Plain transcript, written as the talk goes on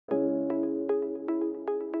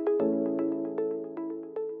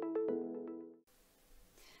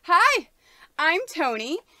Hi, I'm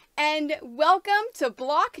Tony, and welcome to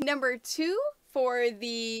block number 2 for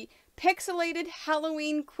the Pixelated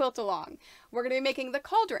Halloween Quilt Along. We're going to be making the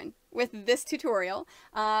Cauldron with this tutorial.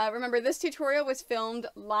 Remember, this tutorial was filmed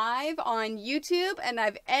live on YouTube, and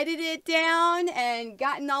I've edited it down and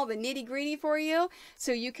gotten all the nitty-gritty for you,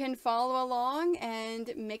 so you can follow along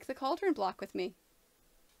and make the Cauldron block with me.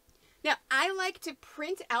 Now, I like to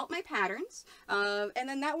print out my patterns, and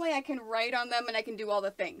then that way I can write on them and I can do all the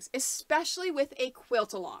things, especially with a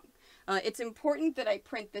quilt along. It's important that I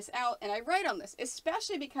print this out and I write on this,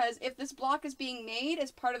 especially because if this block is being made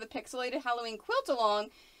as part of the Pixelated Halloween Quilt Along,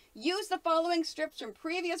 use the following strips from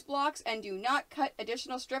previous blocks and do not cut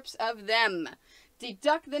additional strips of them.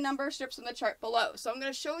 Deduct the number of strips from the chart below. So I'm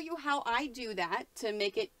going to show you how I do that to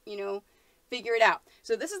make it, figure it out.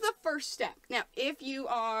 So this is the first step. Now, if you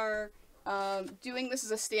are doing this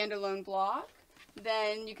as a standalone block,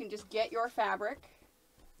 then you can just get your fabric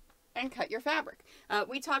and cut your fabric.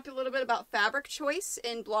 We talked a little bit about fabric choice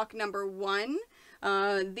in block number 1.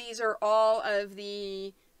 These are all of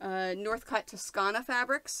the Northcut Toscana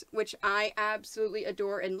fabrics, which I absolutely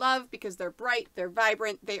adore and love because they're bright, they're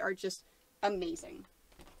vibrant, they are just amazing.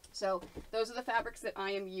 So those are the fabrics that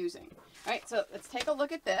I am using. All right, so let's take a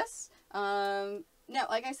look at this. Now,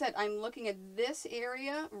 like I said, I'm looking at this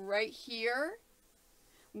area right here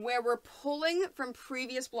where we're pulling from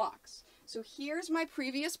previous blocks. So here's my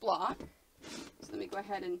previous block. So let me go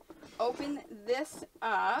ahead and open this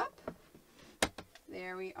up.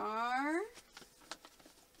 There we are.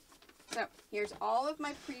 So here's all of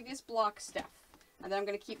my previous block stuff. And then I'm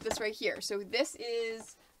going to keep this right here. So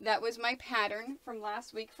that was my pattern from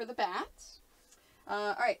last week for the bats.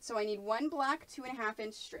 All right, so I need one black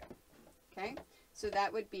 2.5-inch strip. Okay, so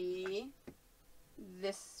that would be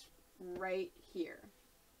this right here.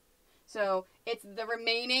 So it's the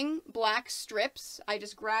remaining black strips. I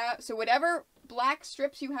just grab, so whatever black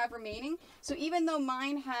strips you have remaining. So even though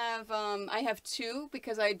mine have, I have 2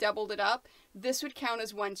 because I doubled it up, this would count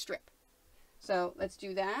as 1 strip. So let's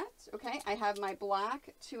do that. Okay, I have my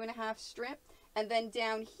black 2.5 strip. And then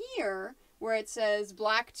down here, where it says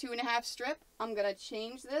black 2.5 strip, I'm going to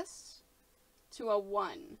change this to a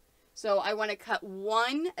 1. So I want to cut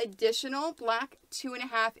 1 additional black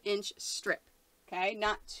 2.5-inch strip. Okay,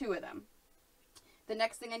 not 2 of them. The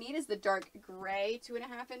next thing I need is the dark gray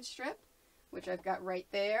 2.5-inch strip, which I've got right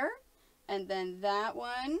there. And then that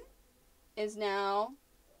one is now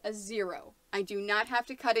a 0. I do not have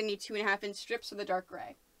to cut any 2.5-inch strips for the dark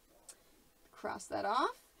gray. Cross that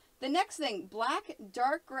off. The next thing, black,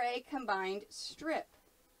 dark gray combined strip.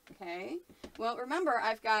 Okay. Well, remember,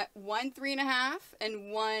 I've got 1 3.5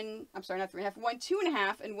 and 1, I'm sorry, not 3.5, 1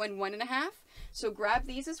 2.5 and 1 1.5. So grab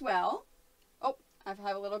these as well. Oh, I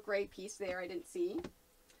have a little gray piece there I didn't see.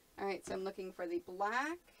 All right, so I'm looking for the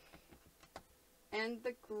black and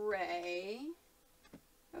the gray.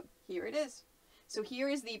 Oh, here it is. So here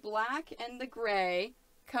is the black and the gray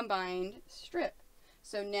combined strip.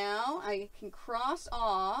 So now I can cross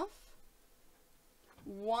off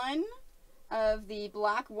 1 of the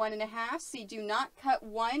black 1.5. See, do not cut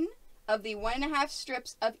 1 of the 1.5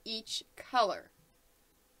 strips of each color.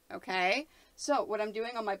 Okay, so what I'm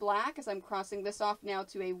doing on my black is I'm crossing this off now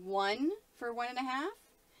to a 1 for 1.5.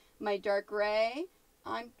 My dark gray,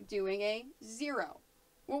 I'm doing a 0.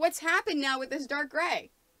 Well, what's happened now with this dark gray?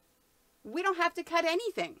 We don't have to cut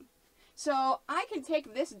anything. So I can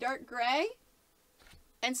take this dark gray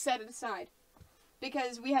and set it aside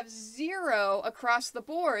because we have 0 across the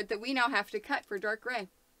board that we now have to cut for dark gray.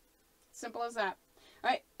 Simple as that.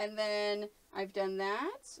 All right, and then I've done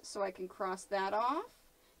that, so I can cross that off.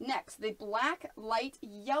 Next, the black light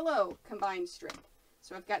yellow combined strip.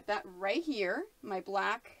 So I've got that right here, my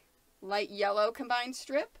black light yellow combined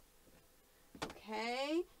strip.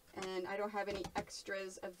 Okay, and I don't have any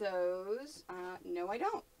extras of those. No, I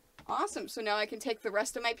don't. Awesome. So now I can take the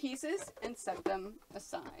rest of my pieces and set them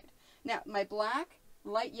aside. Now, my black,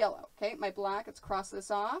 light yellow. Okay, my black, let's cross this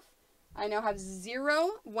off. I now have 0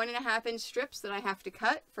 1.5-inch strips that I have to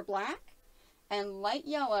cut for black. And light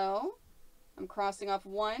yellow, I'm crossing off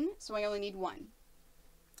 1, so I only need 1.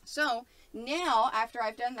 So now, after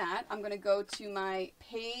I've done that, I'm going to go to my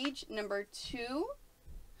page number 2,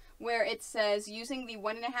 where it says using the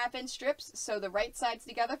 1.5-inch strips, sew the right sides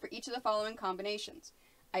together for each of the following combinations.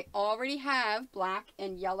 I already have black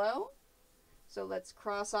and yellow, so let's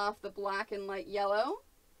cross off the black and light yellow,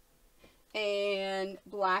 and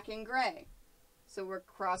black and gray. So we're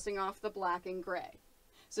crossing off the black and gray.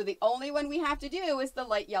 So the only one we have to do is the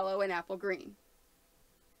light yellow and apple green.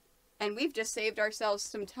 And we've just saved ourselves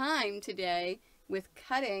some time today with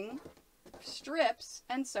cutting strips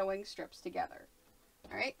and sewing strips together.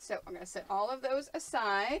 All right, so I'm going to set all of those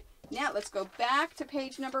aside. Now let's go back to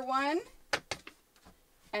page number 1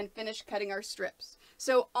 and finish cutting our strips.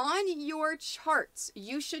 So on your charts,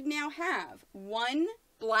 you should now have 1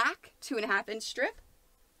 black 2.5 inch strip,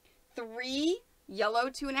 3 yellow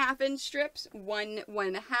 2.5 inch strips, 1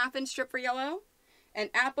 1.5 inch strip for yellow, and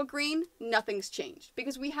apple green. Nothing's changed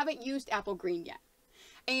because we haven't used apple green yet.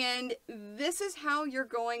 And this is how you're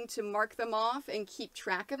going to mark them off and keep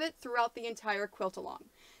track of it throughout the entire quilt along.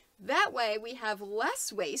 That way we have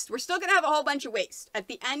less waste. We're still going to have a whole bunch of waste. At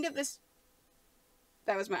the end of this,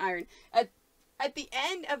 that was my iron. At the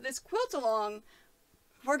end of this quilt along,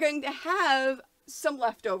 we're going to have some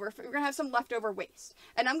leftover. We're going to have some leftover waste.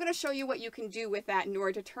 And I'm going to show you what you can do with that in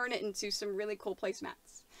order to turn it into some really cool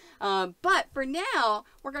placemats. But for now,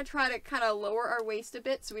 we're going to try to kind of lower our waste a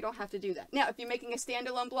bit so we don't have to do that. Now, if you're making a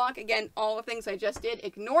standalone block, again, all the things I just did,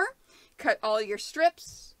 ignore. Cut all your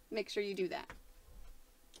strips. Make sure you do that.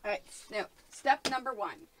 All right, now, step number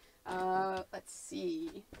 1. Let's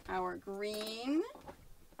see. Our green.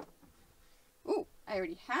 Ooh, I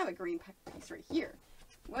already have a green piece right here.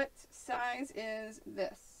 What size is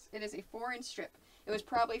this? It is a 4-inch strip. It was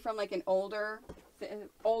probably from like an older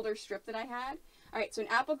strip that I had. All right, so an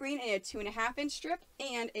apple green and a 2.5 inch strip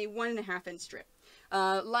and a 1.5 inch strip.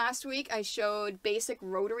 Last week I showed basic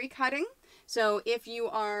rotary cutting. So if you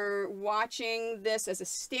are watching this as a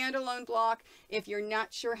standalone block, if you're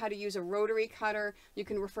not sure how to use a rotary cutter, you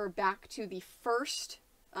can refer back to the first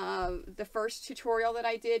tutorial that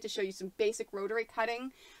I did to show you some basic rotary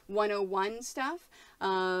cutting 101 stuff,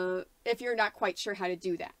 if you're not quite sure how to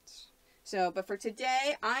do that. So, but for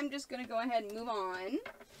today, I'm just going to go ahead and move on.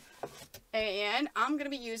 And I'm going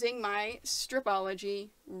to be using my Stripology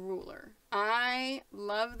ruler. I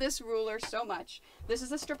love this ruler so much. This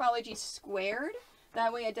is a Stripology squared.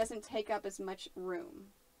 That way it doesn't take up as much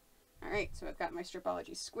room. Alright, so I've got my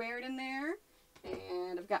Stripology squared in there.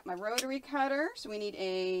 And I've got my rotary cutter. So we need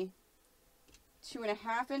a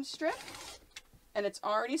 2.5 inch strip. And it's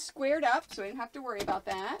already squared up, so I didn't have to worry about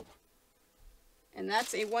that. And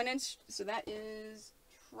that's a 1 inch, so that is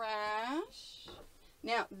trash.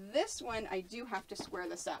 Now, this one, I do have to square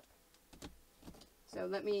this up. So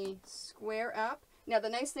let me square up. Now, the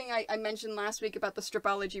nice thing I mentioned last week about the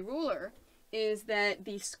Stripology ruler is that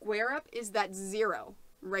the square up is that 0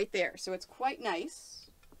 right there. So it's quite nice.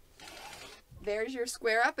 There's your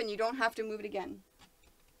square up, and you don't have to move it again.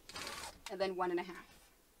 And then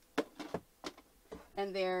 1.5.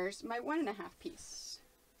 And there's my 1.5 piece.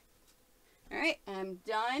 All right, I'm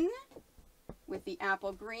done with the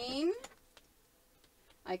apple green.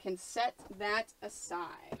 I can set that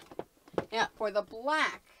aside. Now, for the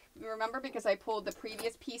black, remember because I pulled the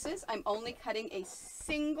previous pieces, I'm only cutting a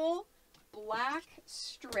single black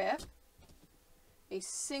strip, a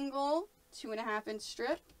single 2.5 inch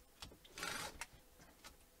strip.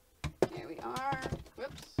 There we are.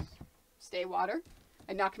 Whoops. Stay water.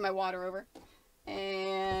 I knocked my water over.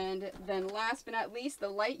 And then last but not least, the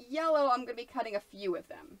light yellow, I'm going to be cutting a few of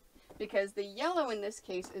them because the yellow in this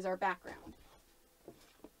case is our background.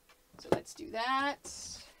 So let's do that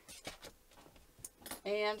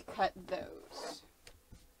and cut those.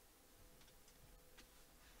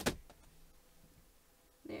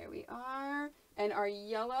 There we are. And our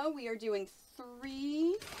yellow, we are doing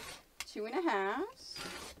 3 2.5s.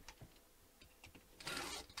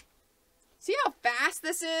 See how fast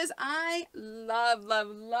this is? I love, love,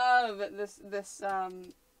 love this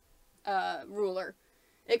ruler.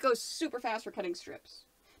 It goes super fast for cutting strips.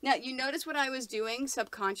 Now, you notice what I was doing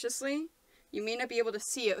subconsciously? You may not be able to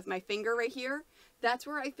see it with my finger right here. That's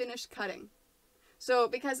where I finished cutting. So,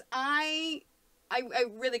 because I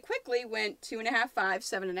really quickly went 2.5, 5,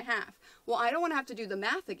 7.5. Well, I don't want to have to do the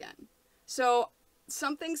math again. So,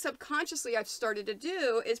 something subconsciously I've started to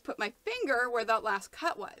do is put my finger where that last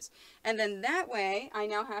cut was. And then that way, I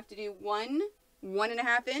now have to do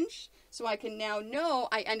 1.5 inch. So I can now know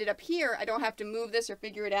I ended up here. I don't have to move this or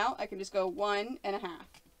figure it out. I can just go 1.5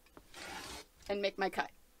 and make my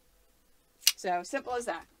cut. So simple as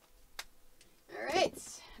that. All right,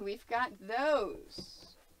 we've got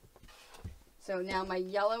those. So now my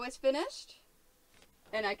yellow is finished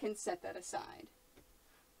and I can set that aside.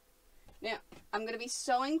 Now, I'm going to be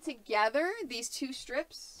sewing together these 2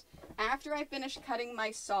 strips after I finish cutting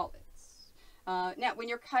my solids. Now, when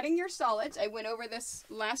you're cutting your solids, I went over this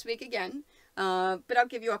last week again, but I'll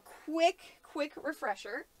give you a quick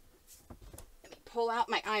refresher. Let me pull out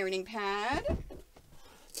my ironing pad.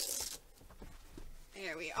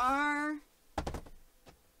 There we are.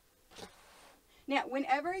 Now,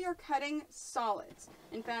 whenever you're cutting solids,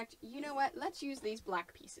 in fact, you know what? Let's use these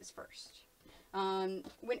black pieces first.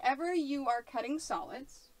 Whenever you are cutting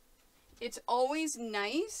solids, it's always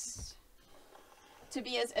nice to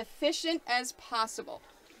be as efficient as possible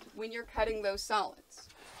when you're cutting those solids.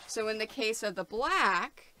 So in the case of the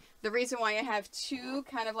black, the reason why I have two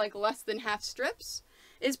kind of like less than half strips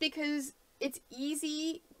is because it's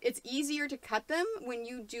easier to cut them when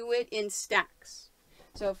you do it in stacks.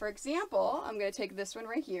 So for example, I'm going to take this one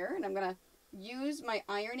right here and I'm going to use my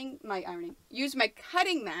use my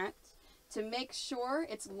cutting mat to make sure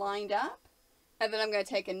it's lined up. And then I'm going to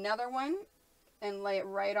take another one and lay it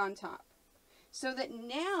right on top. So that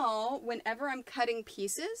now, whenever I'm cutting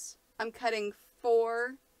pieces, I'm cutting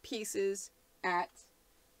 4 pieces at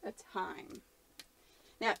a time.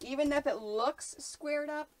 Now, even if it looks squared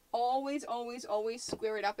up, always, always, always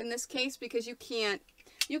square it up in this case because you can't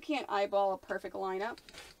eyeball a perfect lineup.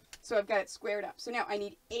 So I've got it squared up. So now I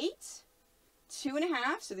need 8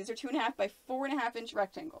 2.5. So these are 2.5 by 4.5 inch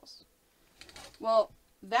rectangles. Well,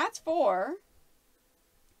 that's 4.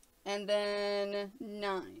 And then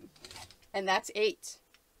 9. And that's 8.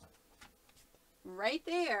 Right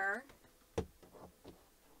there,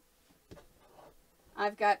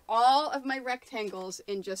 I've got all of my rectangles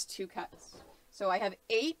in just 2 cuts. So I have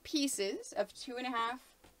 8 pieces of 2.5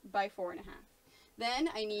 by 4.5. Then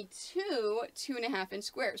I need 2 2.5 inch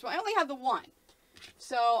squares. Well, I only have the 1.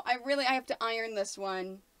 So I have to iron this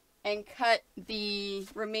one and cut the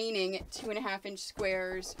remaining 2.5 inch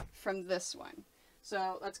squares from this one.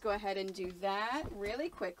 So let's go ahead and do that really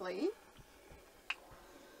quickly.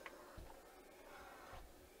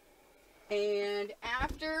 And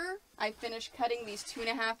after I finish cutting these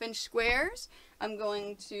 2.5 inch squares, I'm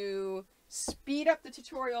going to speed up the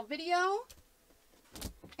tutorial video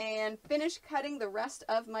and finish cutting the rest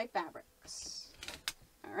of my fabrics.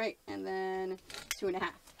 All right, and then 2.5.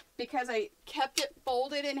 Because I kept it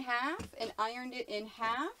folded in half and ironed it in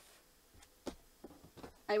half,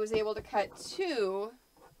 I was able to cut 2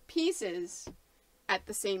 pieces at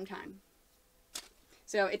the same time.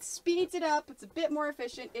 So it speeds it up, it's a bit more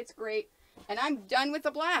efficient, it's great, and I'm done with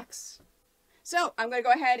the blacks. So I'm going to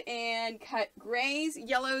go ahead and cut grays,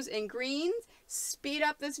 yellows, and greens, speed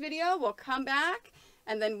up this video, we'll come back,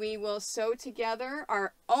 and then we will sew together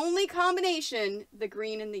our only combination, the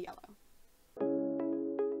green and the yellow.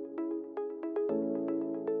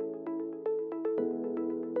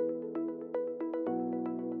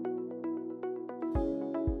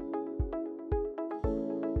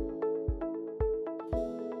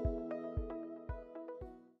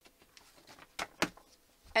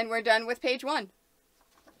 And we're done with page 1.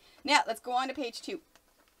 Now, let's go on to page 2.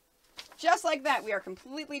 Just like that, we are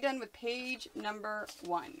completely done with page number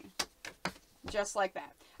 1. Just like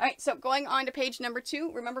that. All right, so going on to page number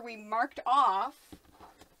 2, remember we marked off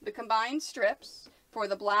the combined strips for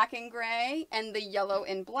the black and gray and the yellow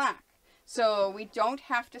and black. So we don't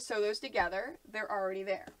have to sew those together. They're already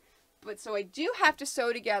there. But so I do have to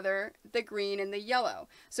sew together the green and the yellow.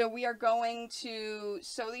 So we are going to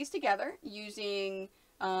sew these together using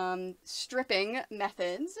stripping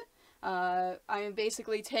methods. I'm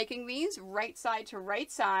basically taking these right side to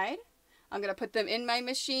right side. I'm going to put them in my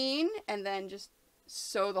machine and then just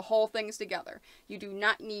sew the whole things together. You do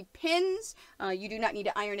not need pins. You do not need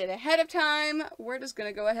to iron it ahead of time. We're just going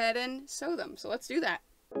to go ahead and sew them. So let's do that.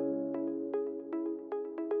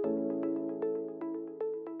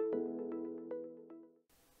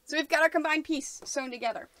 So we've got our combined piece sewn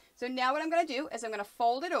together. So now what I'm going to do is I'm going to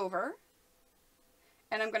fold it over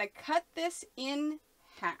and I'm going to cut this in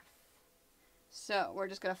half. So we're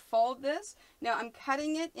just going to fold this. Now I'm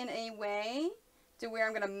cutting it in a way to where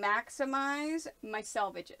I'm going to maximize my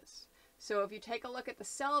selvages. So if you take a look at the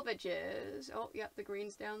selvages, oh, yep, the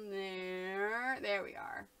green's down there. There we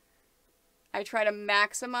are. I try to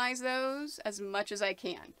maximize those as much as I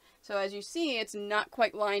can. So as you see, it's not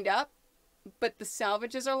quite lined up, but the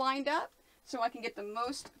selvages are lined up, so I can get the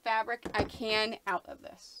most fabric I can out of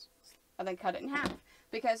this. And then cut it in half.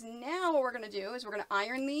 Because now what we're going to do is we're going to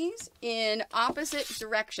iron these in opposite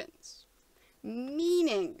directions.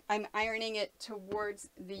 Meaning I'm ironing it towards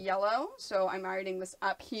the yellow, so I'm ironing this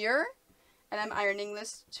up here, and I'm ironing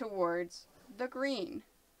this towards the green,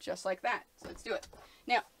 just like that. So let's do it.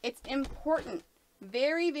 Now, it's important,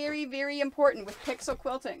 very, very, very important with pixel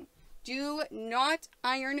quilting. Do not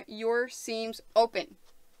iron your seams open.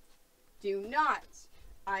 Do not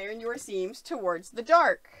iron your seams towards the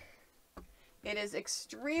dark. It is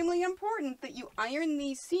extremely important that you iron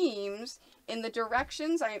these seams in the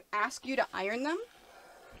directions I ask you to iron them,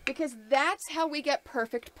 because that's how we get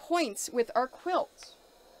perfect points with our quilt.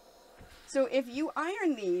 So if you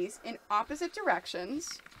iron these in opposite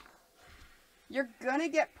directions, you're gonna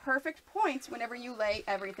get perfect points whenever you lay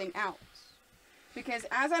everything out. Because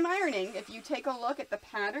as I'm ironing, if you take a look at the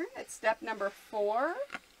pattern at step number 4,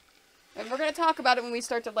 and we're going to talk about it when we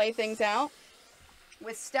start to lay things out.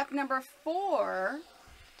 With step number 4,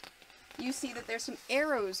 you see that there's some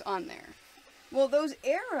arrows on there. Well, those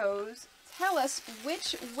arrows tell us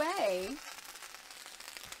which way.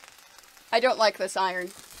 I don't like this iron.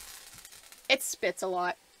 It spits a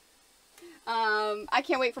lot. I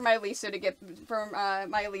can't wait for my Aliso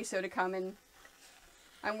to come, and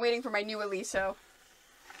I'm waiting for my new Aliso.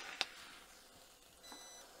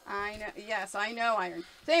 I know, yes, I know iron.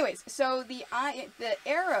 So anyways, so the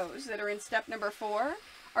arrows that are in step number 4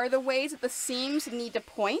 are the ways that the seams need to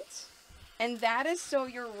point, and that is so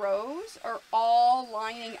your rows are all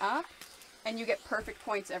lining up, and you get perfect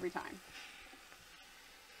points every time.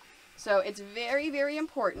 So it's very, very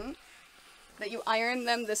important that you iron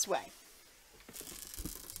them this way.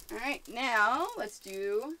 All right, now let's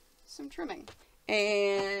do some trimming.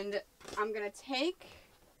 And I'm going to take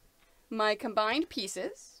my combined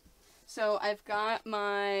pieces. So I've got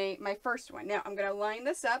my first one. Now I'm going to line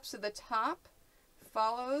this up so the top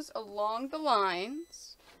follows along the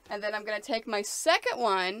lines. And then I'm going to take my second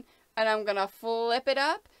one and I'm going to flip it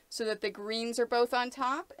up so that the greens are both on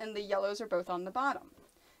top and the yellows are both on the bottom.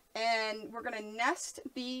 And we're going to nest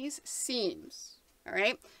these seams. All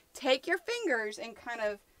right. Take your fingers and kind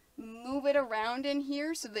of move it around in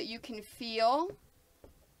here so that you can feel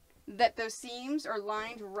that those seams are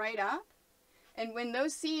lined right up. And when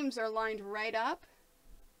those seams are lined right up,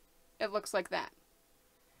 it looks like that.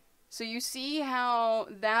 So you see how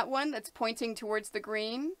that one that's pointing towards the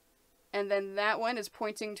green and then that one is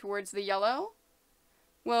pointing towards the yellow?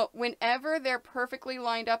 Well, whenever they're perfectly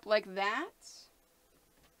lined up like that,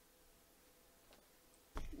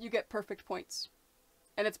 you get perfect points.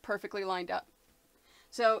 And it's perfectly lined up.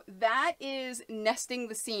 So that is nesting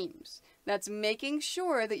the seams. That's making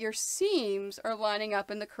sure that your seams are lining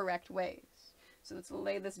up in the correct ways. So let's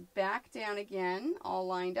lay this back down again, all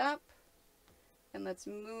lined up. And let's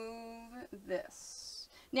move this.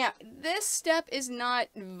 Now, this step is not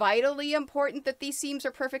vitally important that these seams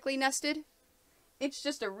are perfectly nested. It's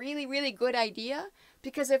just a really, really good idea,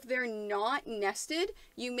 because if they're not nested,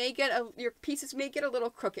 you may get your pieces may get a little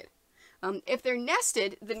crooked. If they're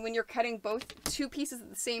nested, then when you're cutting two pieces at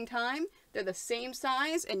the same time, they're the same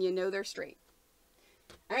size and you know they're straight.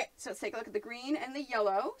 All right, so let's take a look at the green and the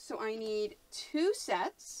yellow. So I need 2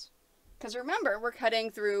 sets, because remember, we're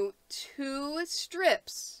cutting through 2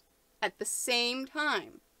 strips at the same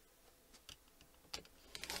time.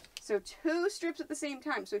 So 2 strips at the same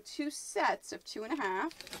time. So 2 sets of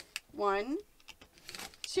 2.5. 1,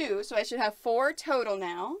 2. So I should have 4 total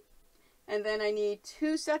now. And then I need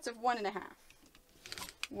 2 sets of 1.5.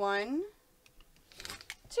 1,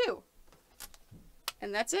 2.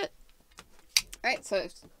 And that's it. All right, so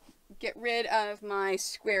get rid of my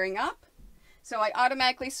squaring up. So I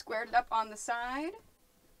automatically squared it up on the side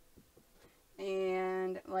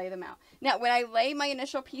and lay them out. Now, when I lay my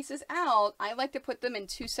initial pieces out, I like to put them in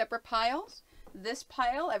 2 separate piles. This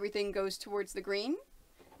pile, everything goes towards the green.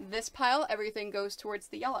 This pile, everything goes towards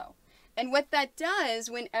the yellow. And what that does,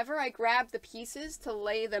 whenever I grab the pieces to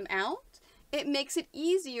lay them out, it makes it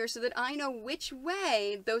easier so that I know which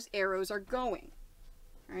way those arrows are going.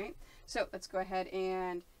 All right, so let's go ahead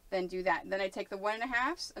and then do that. Then I take the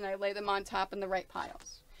 1.5s and I lay them on top in the right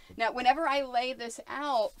piles. Now, whenever I lay this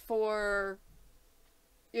out for,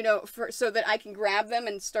 so that I can grab them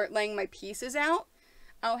and start laying my pieces out,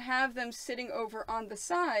 I'll have them sitting over on the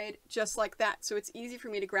side just like that. So it's easy for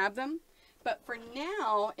me to grab them. But for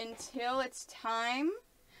now, until it's time,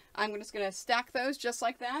 I'm just going to stack those just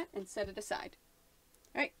like that and set it aside.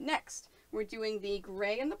 All right, next, we're doing the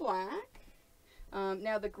gray and the black.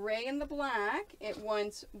 Now, the gray and the black, it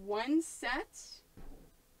wants 1 set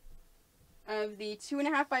of the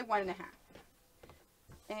 2.5 by 1.5.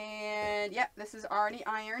 And, yep, this is already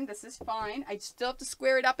ironed. This is fine. I still have to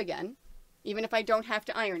square it up again, even if I don't have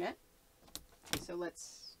to iron it. So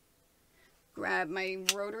let's grab my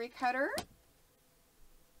rotary cutter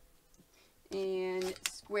and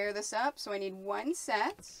square this up. So I need 1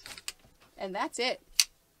 set, and that's it.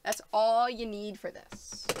 That's all you need for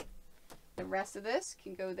this. The rest of this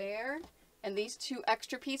can go there, and these 2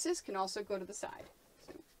 extra pieces can also go to the side.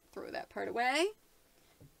 So throw that part away.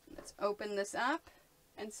 Let's open this up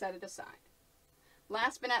and set it aside.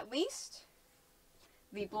 Last but not least,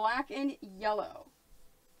 the black and yellow.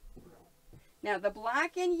 Now the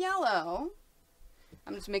black and yellow,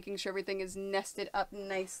 I'm just making sure everything is nested up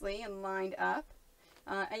nicely and lined up.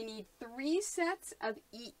 I need 3 sets of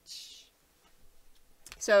each.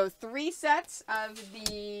 So 3 sets of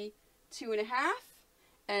the 2.5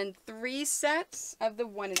 and 3 sets of the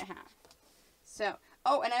 1.5. So,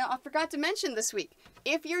 oh, and I forgot to mention this week,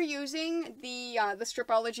 if you're using the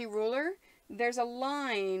Stripology ruler, there's a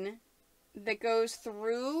line that goes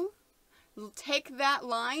through. Take that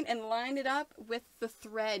line and line it up with the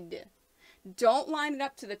thread. Don't line it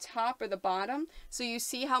up to the top or the bottom. So you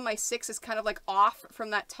see how my 6 is kind of like off from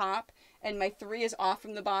that top and my 3 is off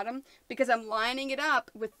from the bottom? Because I'm lining it up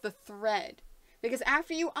with the thread. Because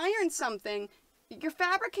after you iron something, your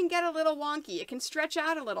fabric can get a little wonky. It can stretch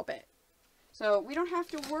out a little bit. So we don't have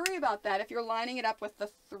to worry about that if you're lining it up with the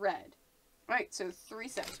thread. All right, so 3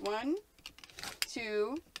 sets. 1,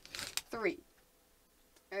 2, 3.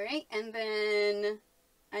 All right, and then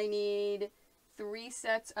I need 3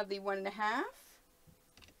 sets of the 1.5.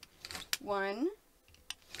 1,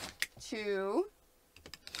 2,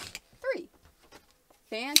 3.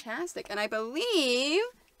 Fantastic. And I believe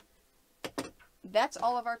that's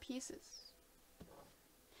all of our pieces.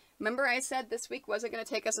 Remember I said this week wasn't going to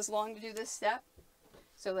take us as long to do this step?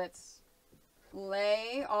 So let's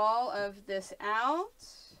lay all of this out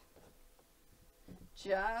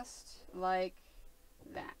just like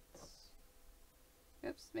that.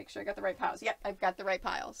 Oops, make sure I got the right piles. Yep, I've got the right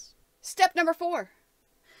piles. Step number 4.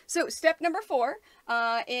 So step number 4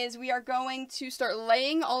 is we are going to start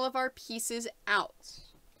laying all of our pieces out.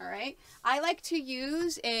 All right. I like to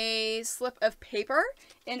use a slip of paper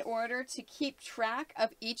in order to keep track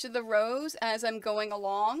of each of the rows as I'm going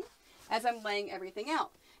along, as I'm laying everything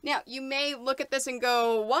out. Now, you may look at this and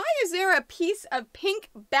go, why is there a piece of pink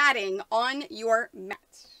batting on your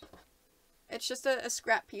mat? It's just a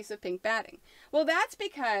scrap piece of pink batting. Well, that's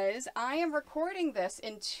because I am recording this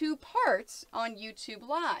in 2 parts on YouTube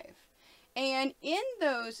Live. And in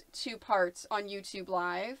those 2 parts on YouTube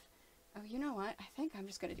Live, oh, you know what? I think I'm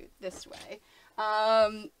just going to do it this way.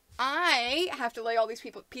 I have to lay all these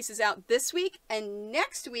pieces out this week, and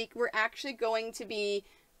next week we're actually going to be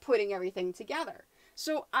putting everything together.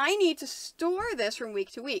 So I need to store this from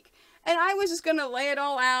week to week. And I was just going to lay it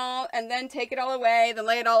all out and then take it all away, then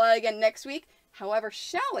lay it all out again next week. However,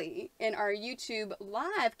 Shelly in our YouTube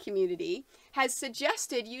Live community has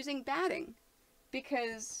suggested using batting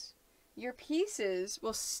because your pieces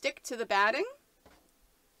will stick to the batting.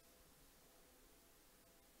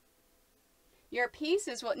 Your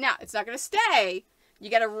pieces will, now it's not going to stay. You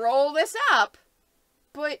got to roll this up,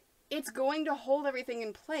 but it's going to hold everything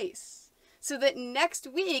in place so that next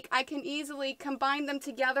week I can easily combine them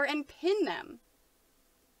together and pin them.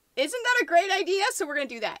 Isn't that a great idea? So we're going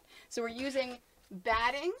to do that. So we're using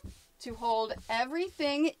batting to hold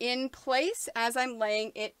everything in place as I'm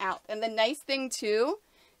laying it out. And the nice thing too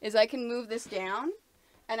is I can move this down.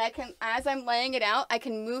 And I can, as I'm laying it out, I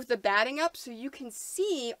can move the batting up so you can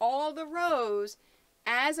see all the rows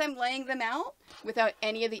as I'm laying them out without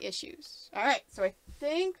any of the issues. All right, so I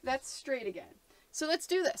think that's straight again. So let's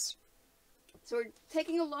do this. So we're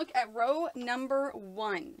taking a look at row number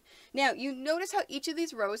 1. Now, you notice how each of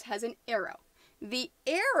these rows has an arrow. The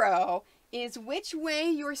arrow is which way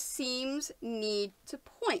your seams need to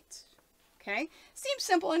point. Okay? Seems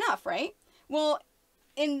simple enough, right? Well,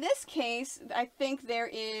 in this case, I think there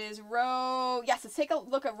is row, yes, let's take a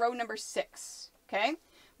look at row number 6, okay?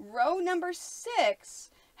 Row number 6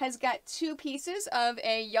 has got 2 pieces of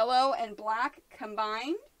a yellow and black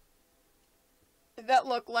combined that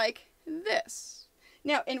look like this.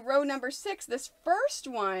 Now, in row number 6, this first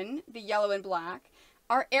one, the yellow and black,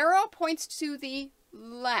 our arrow points to the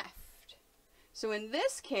left. So in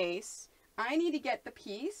this case, I need to get the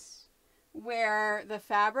piece where the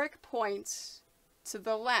fabric points to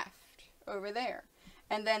the left over there.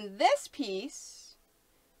 And then this piece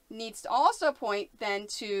needs to also point then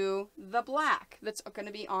to the black that's going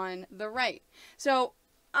to be on the right. So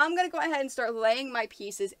I'm going to go ahead and start laying my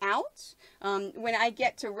pieces out. When I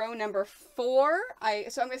get to row number 4,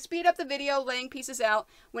 so I'm going to speed up the video laying pieces out.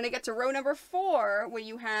 When I get to row number 4, where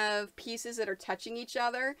you have pieces that are touching each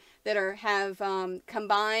other, that have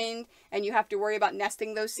combined, and you have to worry about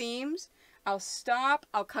nesting those seams, I'll stop,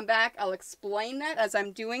 I'll come back, I'll explain that as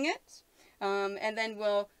I'm doing it, and then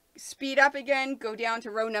we'll speed up again, go down to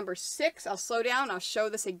row number 6, I'll slow down, I'll show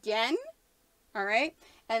this again, all right,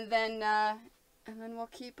 and then we'll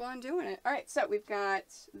keep on doing it. All right, so we've got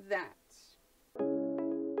that.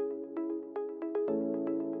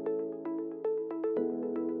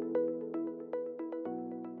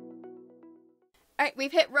 All right,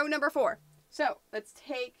 we've hit row number 4. So let's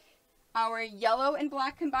take our yellow and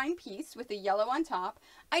black combined piece with the yellow on top.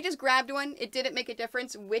 I just grabbed one. It didn't make a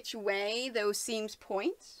difference which way those seams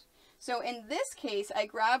point. So in this case, I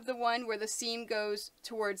grabbed the one where the seam goes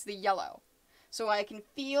towards the yellow. So I can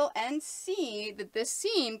feel and see that this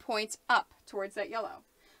seam points up towards that yellow.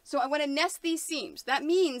 So I want to nest these seams. That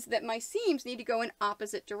means that my seams need to go in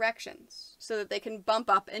opposite directions so that they can bump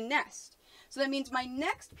up and nest. So that means my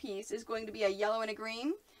next piece is going to be a yellow and a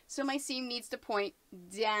green. So my seam needs to point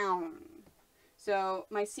down. So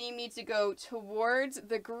my seam needs to go towards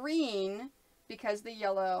the green because the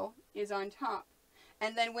yellow is on top.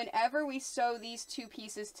 And then whenever we sew these two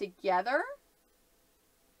pieces together,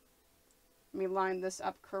 let me line this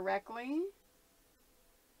up correctly.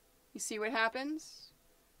 You see what happens?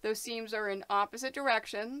 Those seams are in opposite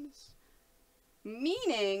directions,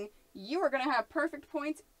 meaning you are going to have perfect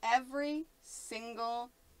points every single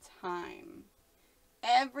time.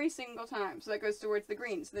 Every single time. So that goes towards the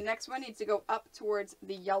green. So the next one needs to go up towards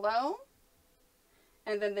the yellow.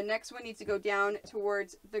 And then the next one needs to go down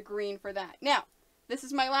towards the green for that. Now, this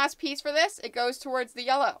is my last piece for this. It goes towards the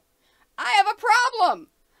yellow. I have a problem.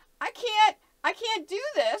 I can't do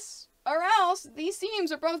this, or else these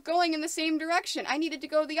seams are both going in the same direction. I needed to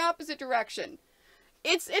go the opposite direction.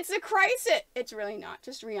 It's a crisis. It's really not.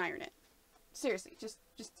 Just re-iron it. Seriously, just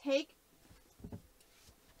take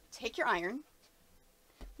your iron.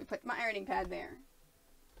 We put my ironing pad there.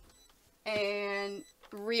 And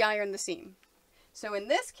re-iron the seam. So in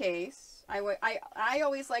this case, I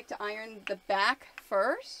always like to iron the back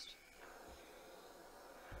first.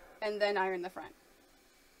 And then iron the front.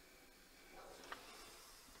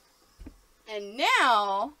 And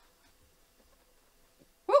now,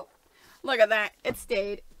 whoop, look at that. It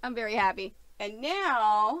stayed. I'm very happy. And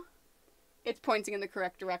now, it's pointing in the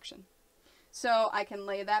correct direction. So I can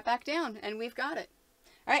lay that back down, and we've got it.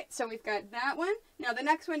 All right, so we've got that one. Now, the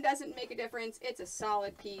next one doesn't make a difference. It's a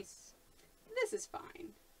solid piece. This is fine.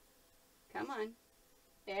 Come on.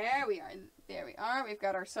 There we are. There we are. We've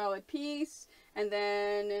got our solid piece. And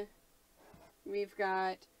then we've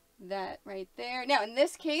got that right there. Now, in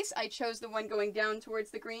this case, I chose the one going down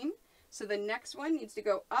towards the green. So the next one needs to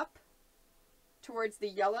go up towards the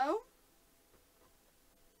yellow.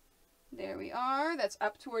 There we are. That's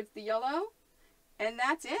up towards the yellow. And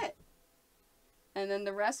that's it. And then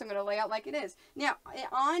the rest I'm going to lay out like it is. Now,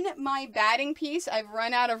 on my batting piece, I've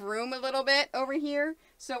run out of room a little bit over here.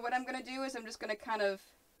 So what I'm going to do is I'm just going to kind of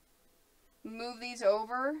move these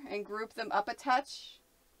over and group them up a touch.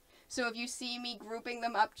 So if you see me grouping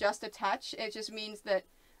them up just a touch, it just means that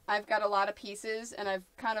I've got a lot of pieces and I've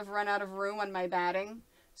kind of run out of room on my batting,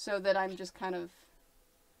 so that I'm just kind of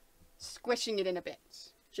squishing it in a bit,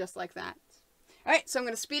 just like that. All right, so I'm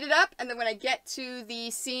going to speed it up, and then when I get to the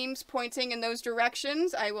seams pointing in those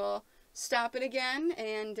directions, I will stop it again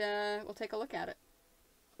and we'll take a look at it.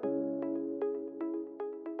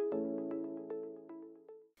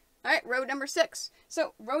 All right, row number 6.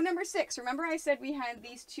 So row number 6, remember I said we had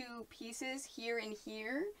these two pieces here and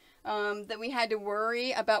here that we had to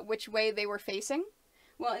worry about which way they were facing?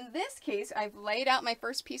 Well, in this case, I've laid out my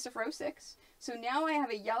first piece of row 6. So now I have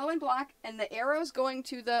a yellow and black, and the arrow's going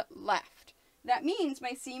to the left. That means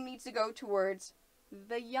my seam needs to go towards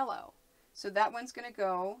the yellow. So that one's going to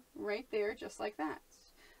go right there, just like that.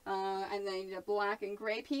 And then I need a black and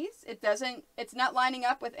gray piece. It's not lining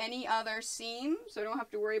up with any other seam, so I don't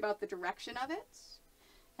have to worry about the direction of it.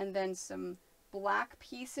 And then some black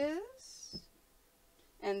pieces.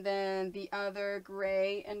 And then the other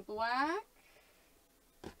gray and black.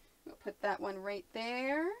 We'll put that one right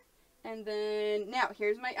there. And then, now,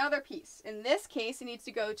 here's my other piece. In this case, it needs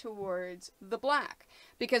to go towards the black,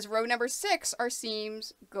 because row number 6, our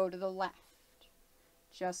seams go to the left.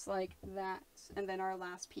 Just like that. And then our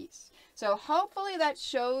last piece. So hopefully that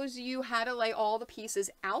shows you how to lay all the pieces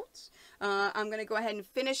out. I'm going to go ahead and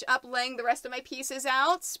finish up laying the rest of my pieces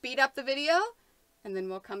out, speed up the video, and then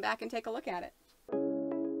we'll come back and take a look at it.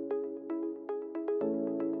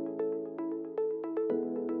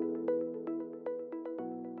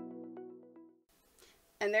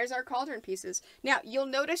 And there's our cauldron pieces. Now, you'll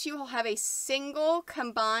notice you will have a single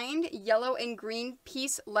combined yellow and green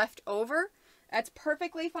piece left over. That's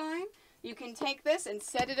perfectly fine. You can take this and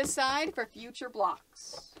set it aside for future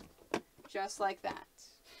blocks. Just like that.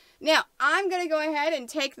 Now, I'm going to go ahead and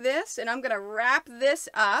take this and I'm going to wrap this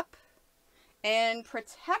up and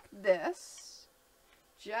protect this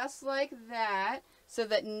just like that, so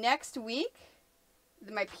that next week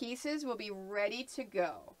my pieces will be ready to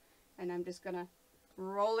go. And I'm just going to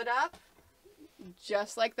roll it up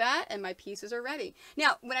just like that, and my pieces are ready.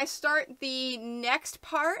 Now, when I start the next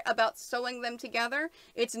part about sewing them together,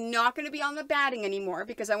 it's not going to be on the batting anymore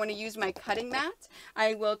because I want to use my cutting mat.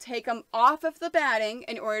 I will take them off of the batting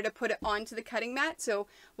in order to put it onto the cutting mat. So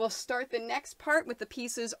we'll start the next part with the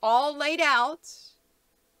pieces all laid out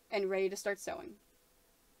and ready to start sewing.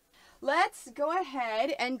 Let's go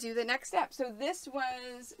ahead and do the next step. So this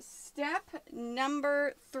was step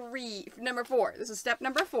number 4. This is step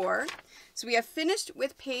number 4. So we have finished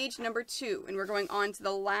with page number 2, and we're going on to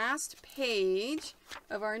the last page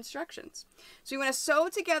of our instructions. So we want to sew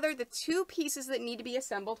together the 2 pieces that need to be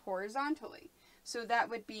assembled horizontally. So that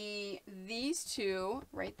would be these 2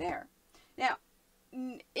 right there. Now,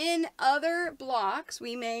 in other blocks,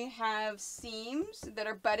 we may have seams that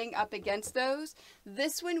are butting up against those.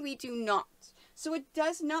 This one we do not. So it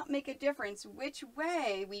does not make a difference which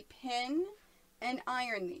way we pin and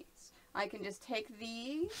iron these. I can just take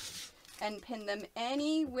these and pin them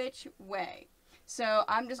any which way. So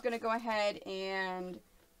I'm just going to go ahead and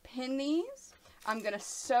pin these. I'm going to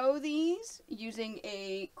sew these using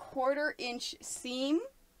a 1/4 inch seam.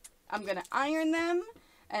 I'm going to iron them.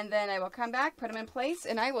 And then I will come back, put them in place,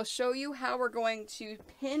 and I will show you how we're going to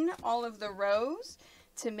pin all of the rows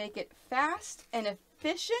to make it fast and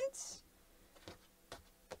efficient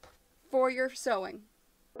for your sewing.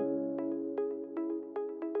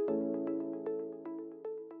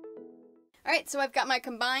 Alright, so I've got my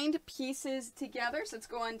combined pieces together, so let's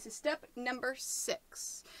go on to step number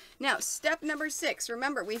 6. Now, step number 6,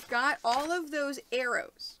 remember, we've got all of those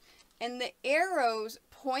arrows, and the arrows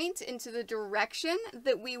point into the direction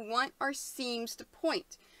that we want our seams to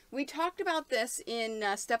point. We talked about this in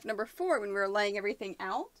step number 4 when we were laying everything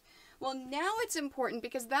out. Well, now it's important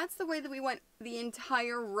because that's the way that we want the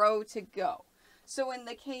entire row to go. So in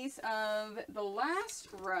the case of the last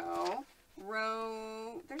row,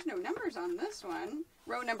 there's no numbers on this one,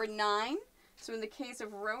 row number 9. So in the case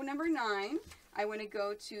of row number 9, I want to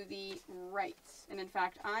go to the right. And in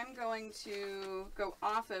fact, I'm going to go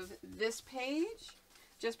off of this page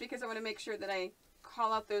just because I want to make sure that I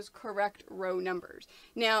call out those correct row numbers.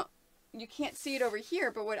 Now, you can't see it over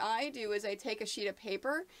here, but what I do is I take a sheet of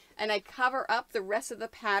paper and I cover up the rest of the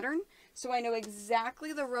pattern so I know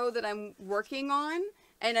exactly the row that I'm working on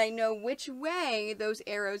and I know which way those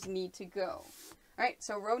arrows need to go. All right,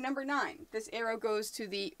 so row number 9, this arrow goes to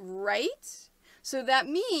the right, so that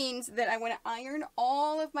means that I want to iron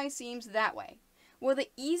all of my seams that way. Well,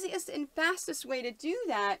 the easiest and fastest way to do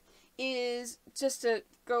that is just to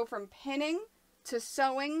go from pinning to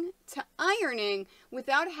sewing to ironing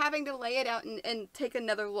without having to lay it out and take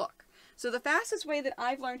another look. So the fastest way that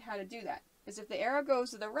I've learned how to do that is if the arrow goes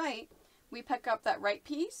to the right, we pick up that right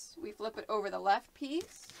piece, we flip it over the left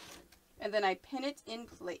piece, and then I pin it in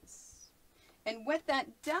place. And what that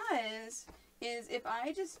does is if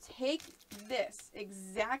I just take this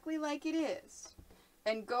exactly like it is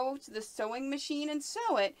and go to the sewing machine and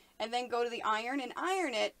sew it, and then go to the iron and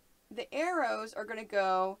iron it, the arrows are going to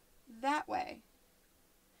go that way.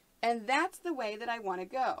 And that's the way that I want to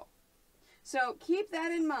go. So keep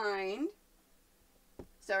that in mind.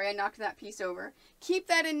 Sorry, I knocked that piece over. Keep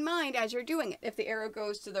that in mind as you're doing it. If the arrow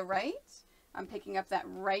goes to the right, I'm picking up that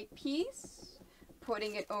right piece,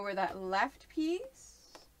 putting it over that left piece,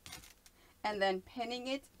 and then pinning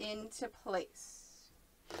it into place.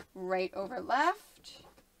 Right over left,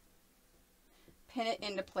 pin it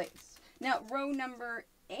into place. Now, row number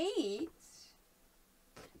 8,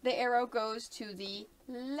 the arrow goes to the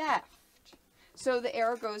left. So the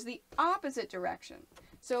arrow goes the opposite direction.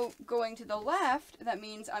 So going to the left, that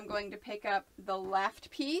means I'm going to pick up the left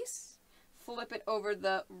piece, flip it over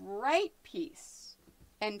the right piece,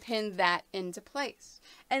 and pin that into place.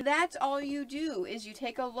 And that's all you do, is you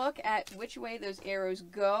take a look at which way those arrows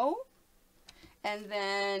go, and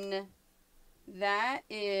then that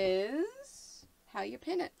is how you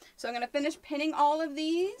pin it. So I'm going to finish pinning all of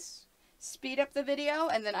these, speed up the video,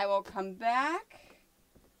 and then I will come back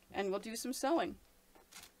and we'll do some sewing.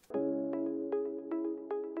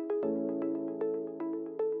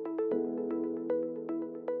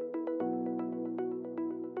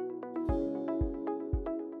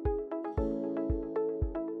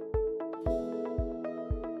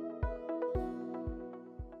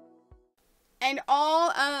 And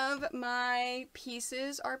all of my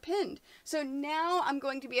pieces are pinned. So now I'm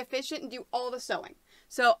going to be efficient and do all the sewing.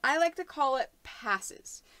 So I like to call it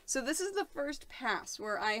passes. So this is the first pass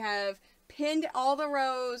where I have pinned all the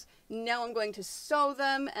rows. Now I'm going to sew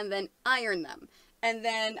them and then iron them. And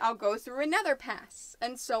then I'll go through another pass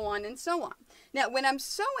and so on and so on. Now when I'm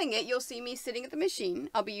sewing it, you'll see me sitting at the machine.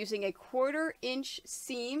 I'll be using a 1/4 inch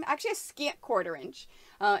seam, actually a scant 1/4 inch.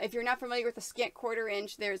 If you're not familiar with a scant 1/4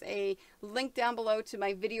 inch, there's a link down below to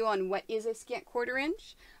my video on what is a scant 1/4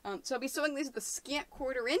 inch. So I'll be sewing these with a scant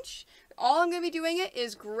 1/4 inch. All I'm going to be doing it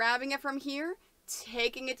is grabbing it from here,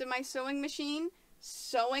 taking it to my sewing machine,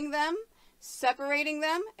 sewing them, separating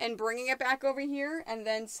them, and bringing it back over here, and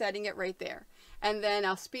then setting it right there. And then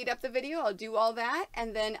I'll speed up the video, I'll do all that,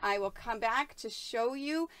 and then I will come back to show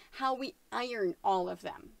you how we iron all of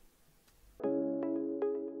them.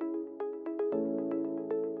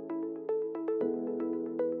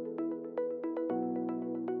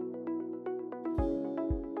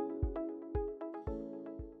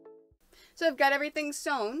 So I've got everything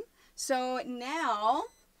sewn. So now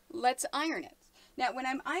let's iron it. Now when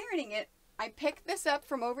I'm ironing it, I pick this up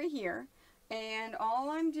from over here, and all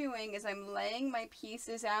I'm doing is I'm laying my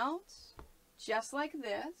pieces out just like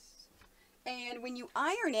this. And when you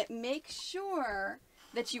iron it, make sure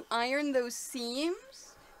that you iron those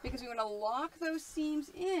seams, because we want to lock those seams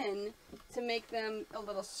in to make them a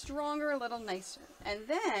little stronger, a little nicer.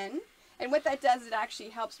 And what that does, it actually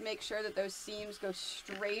helps make sure that those seams go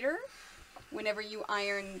straighter whenever you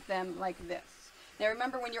iron them like this. Now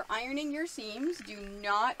remember, when you're ironing your seams, do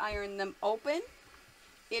not iron them open.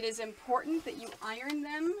 It is important that you iron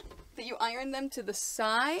them to the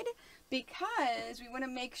side, because we want to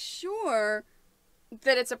make sure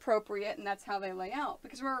that it's appropriate, and that's how they lay out.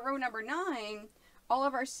 Because we're at row number 9, all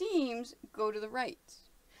of our seams go to the right.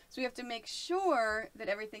 So we have to make sure that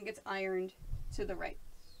everything gets ironed to the right.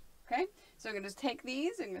 Okay? So I'm going to just take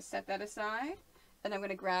these, I'm going to set that aside, and I'm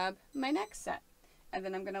going to grab my next set. And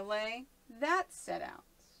then I'm going to lay that set out.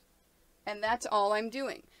 And that's all I'm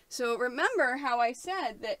doing. So remember how I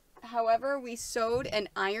said that however we sewed and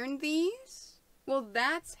ironed these, well,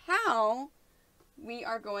 that's how we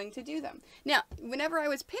are going to do them. Now, whenever I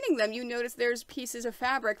was pinning them, you notice there's pieces of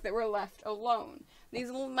fabric that were left alone.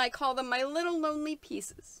 These little, I call them my little lonely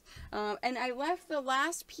pieces. And I left the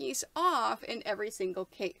last piece off in every single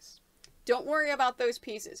case. Don't worry about those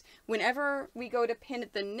pieces. Whenever we go to pin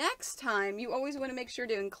it the next time, you always want to make sure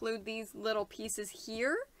to include these little pieces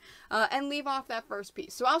here and leave off that first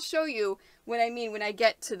piece. So I'll show you what I mean when I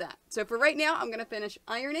get to that. So for right now, I'm going to finish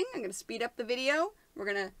ironing. I'm going to speed up the video. We're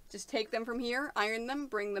going to just take them from here, iron them,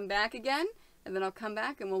 bring them back again, and then I'll come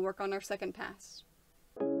back and we'll work on our second pass.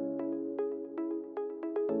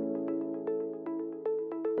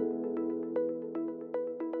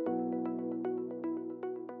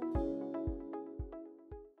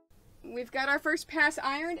 We've got our first pass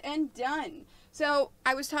ironed and done. So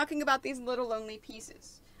I was talking about these little lonely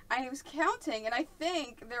pieces. I was counting and I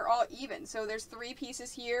think they're all even. So there's 3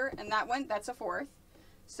 pieces here, and that one, that's a 4th.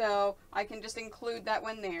 So I can just include that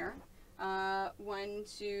one there. 1,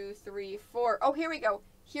 2, 3, 4. Oh, here we go.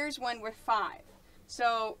 Here's one with 5.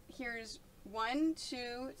 So here's 1,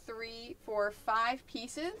 2, 3, 4, 5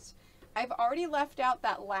 pieces. I've already left out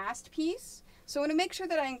that last piece. So I want to make sure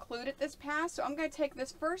that I include it this pass. So I'm going to take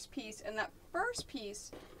this first piece, and that first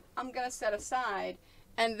piece I'm going to set aside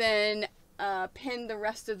and then pin the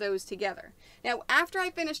rest of those together. Now, after I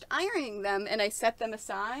finished ironing them and I set them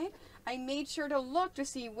aside, I made sure to look to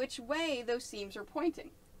see which way those seams are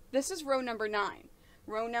pointing. This is row number 9.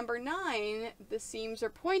 Row number 9, the seams are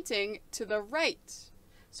pointing to the right.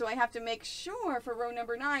 So I have to make sure for row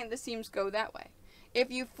number 9, the seams go that way. If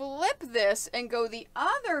you flip this and go the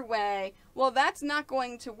other way, well, that's not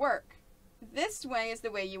going to work. This way is the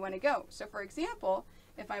way you want to go. So for example,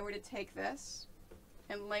 if I were to take this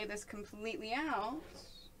and lay this completely out,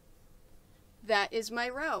 that is my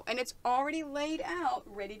row. And it's already laid out,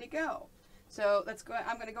 ready to go. So let's go.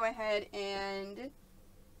 I'm going to go ahead and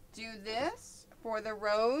do this for the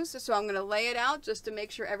rows. So I'm going to lay it out just to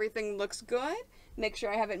make sure everything looks good, make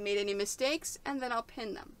sure I haven't made any mistakes, and then I'll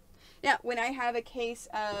pin them. Now, when I have a case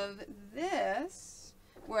of this,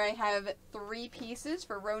 where I have 3 pieces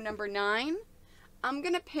for row number 9, I'm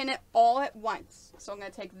going to pin it all at once. So I'm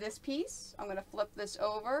going to take this piece, I'm going to flip this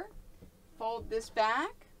over, fold this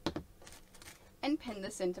back, and pin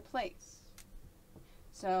this into place.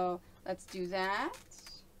 So let's do that.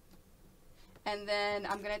 And then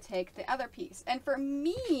I'm going to take the other piece. And for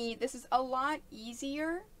me, this is a lot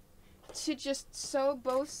easier to just sew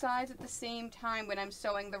both sides at the same time when I'm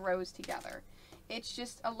sewing the rows together. It's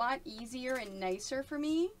just a lot easier and nicer for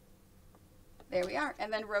me. There we are.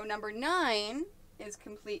 And then row number 9 is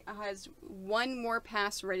complete, has 1 more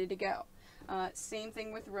pass ready to go. Same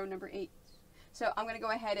thing with row number 8. So I'm going to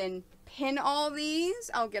go ahead and pin all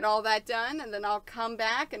these. I'll get all that done, and then I'll come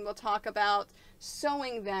back and we'll talk about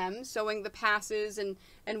sewing them, sewing the passes, and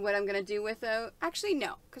what I'm going to do with those. Actually,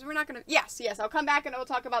 no, because we're not going to. Yes, I'll come back and we'll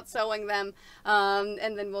talk about sewing them,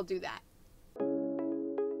 and then we'll do that.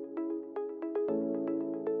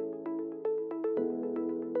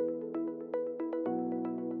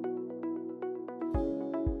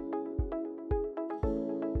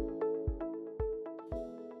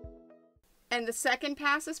 And the second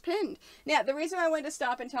pass is pinned. Now, the reason I wanted to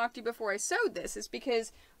stop and talk to you before I sewed this is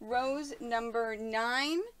because rows number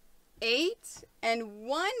 9, 8, and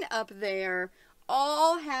 1 up there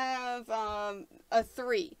all have a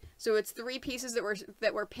 3. So it's 3 pieces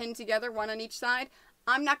that were pinned together, 1 on each side.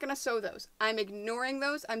 I'm not going to sew those. I'm ignoring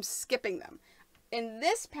those. I'm skipping them. In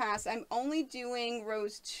this pass, I'm only doing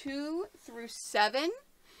rows 2 through 7.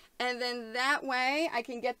 And then that way I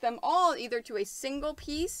can get them all either to a single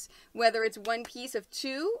piece, whether it's one piece of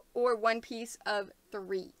 2 or one piece of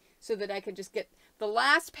 3, so that I could just get the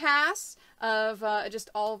last pass of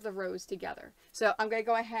just all of the rows together. So I'm going to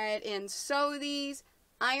go ahead and sew these,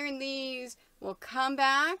 iron these. We'll come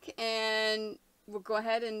back and we'll go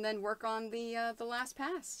ahead and then work on the last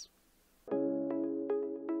pass.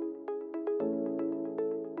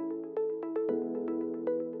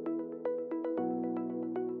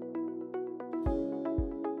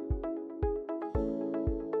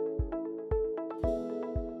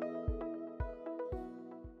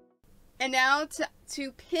 And now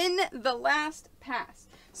to pin the last pass.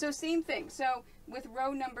 So same thing. So with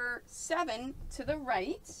row number 7 to the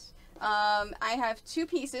right, I have 2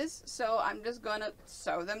 pieces, so I'm just going to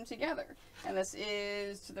sew them together. And this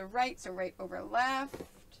is to the right, so right over left,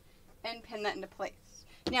 and pin that into place.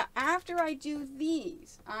 Now, after I do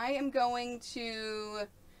these, I am going to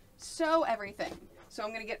sew everything. So I'm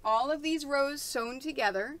going to get all of these rows sewn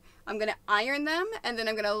together. I'm going to iron them, and then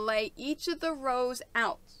I'm going to lay each of the rows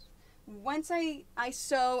out. Once I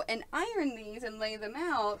sew and iron these and lay them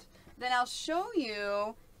out, then I'll show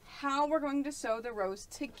you how we're going to sew the rows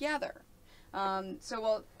together. So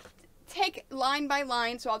we'll take line by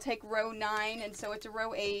line. So I'll take row 9 and sew it to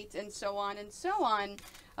row 8 and so on and so on.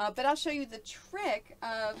 But I'll show you the trick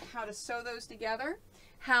of how to sew those together,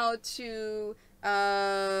 how to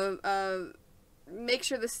make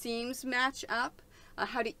sure the seams match up,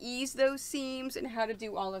 how to ease those seams, and how to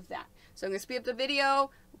do all of that. So I'm going to speed up the video.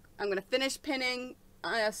 I'm going to finish pinning,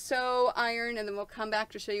 sew, iron, and then we'll come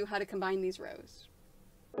back to show you how to combine these rows.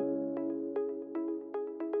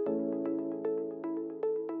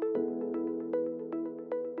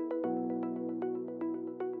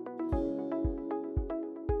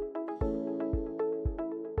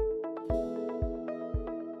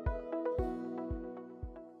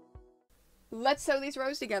 Let's sew these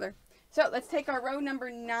rows together. So let's take our row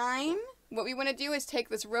number 9. What we want to do is take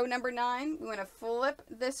this row number 9, we want to flip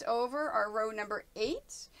this over our row number 8,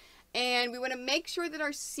 and we want to make sure that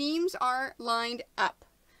our seams are lined up.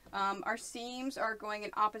 Our seams are going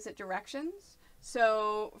in opposite directions.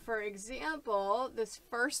 So for example, this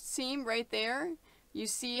first seam right there, you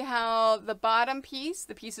see how the bottom piece,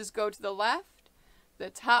 the pieces go to the left, the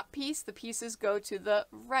top piece, the pieces go to the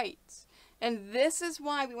right. And this is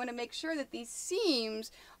why we want to make sure that these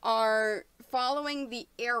seams are following the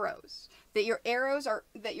arrows, that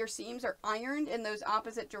your seams are ironed in those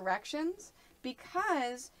opposite directions,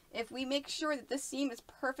 because if we make sure that this seam is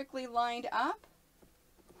perfectly lined up,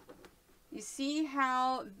 you see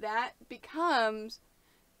how that becomes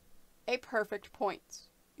a perfect point.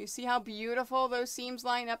 You see how beautiful those seams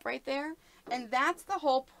line up right there? And that's the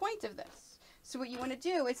whole point of this. So what you want to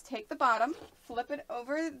do is take the bottom, flip it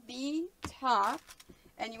over the top,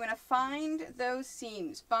 and you want to find those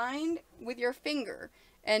seams. Find with your finger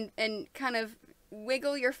and kind of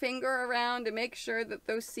wiggle your finger around to make sure that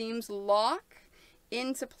those seams lock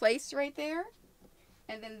into place right there.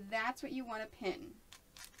 And then that's what you want to pin.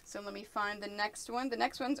 So let me find the next one. The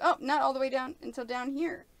next one's, oh, not all the way down until down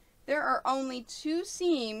here. There are only 2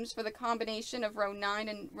 seams for the combination of row 9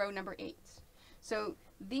 and row number 8. So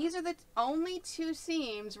these are the only 2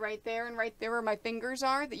 seams right there and right there where my fingers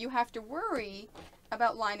are that you have to worry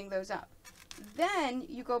about lining those up. Then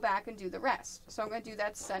you go back and do the rest. So I'm going to do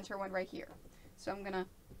that center one right here. So I'm going to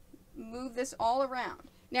move this all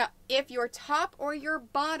around. Now, if your top or your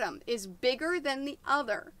bottom is bigger than the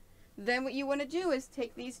other, then what you want to do is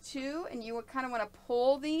take these 2 and you kind of want to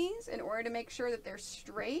pull these in order to make sure that they're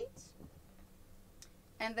straight.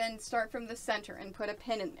 And then start from the center and put a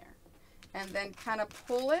pin in there. And then kind of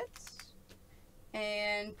pull it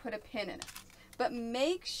and put a pin in it. But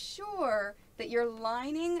make sure that you're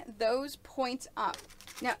lining those points up.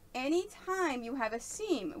 Now, anytime you have a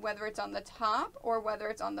seam, whether it's on the top or whether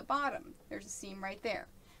it's on the bottom, there's a seam right there.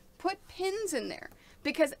 Put pins in there,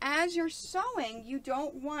 because as you're sewing, you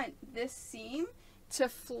don't want this seam to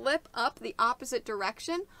flip up the opposite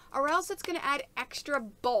direction, or else it's going to add extra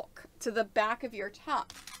bulk to the back of your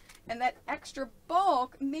top. And that extra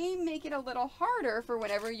bulk may make it a little harder for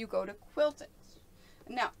whenever you go to quilt it.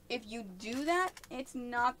 Now, if you do that, it's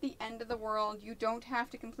not the end of the world. You don't have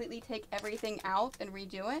to completely take everything out and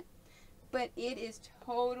redo it, but it is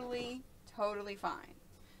totally, totally fine.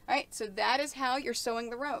 All right, so that is how you're sewing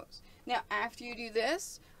the rows. Now, after you do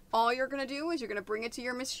this, all you're going to do is you're going to bring it to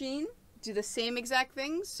your machine, do the same exact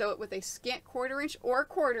thing, sew it with a scant 1/4 inch or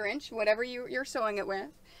 1/4 inch, whatever you're sewing it with.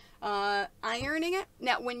 Ironing it.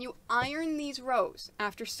 Now, when you iron these rows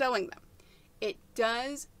after sewing them, it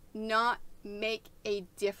does not make a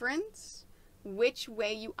difference which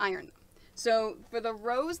way you iron them. So for the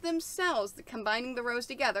rows themselves, combining the rows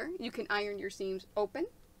together, you can iron your seams open.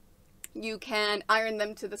 You can iron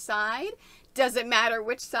them to the side. Doesn't matter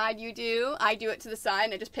which side you do. I do it to the side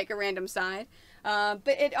and I just pick a random side. But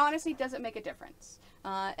it honestly doesn't make a difference.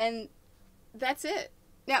 And that's it.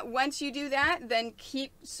 Now, once you do that, then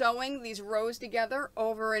keep sewing these rows together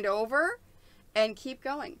over and over and keep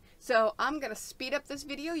going. So I'm going to speed up this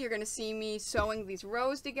video. You're going to see me sewing these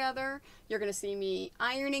rows together. You're going to see me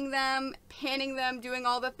ironing them, pinning them, doing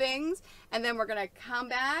all the things. And then we're going to come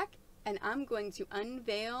back and I'm going to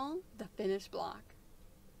unveil the finished block.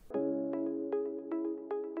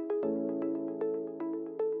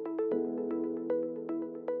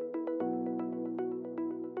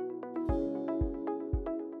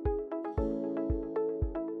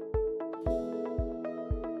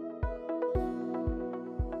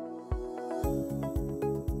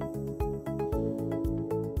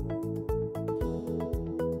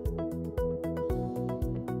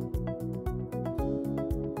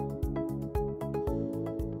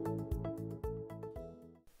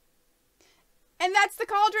 And that's the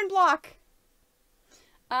Cauldron block.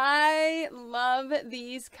 I love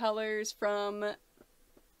these colors from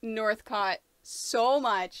Northcott so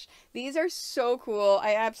much. These are so cool.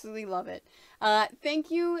 I absolutely love it. Thank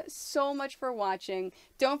you so much for watching.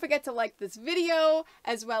 Don't forget to like this video,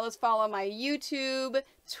 as well as follow my YouTube,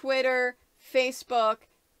 Twitter, Facebook,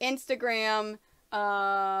 Instagram,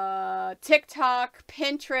 TikTok,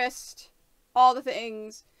 Pinterest, all the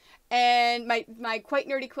things. And my Quite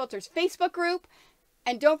Nerdy Quilters Facebook group.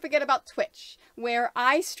 And don't forget about Twitch, where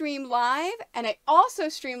I stream live, and I also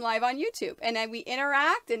stream live on YouTube. And then we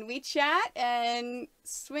interact, and we chat, and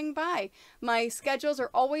swing by. My schedules are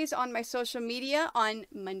always on my social media on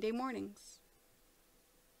Monday mornings.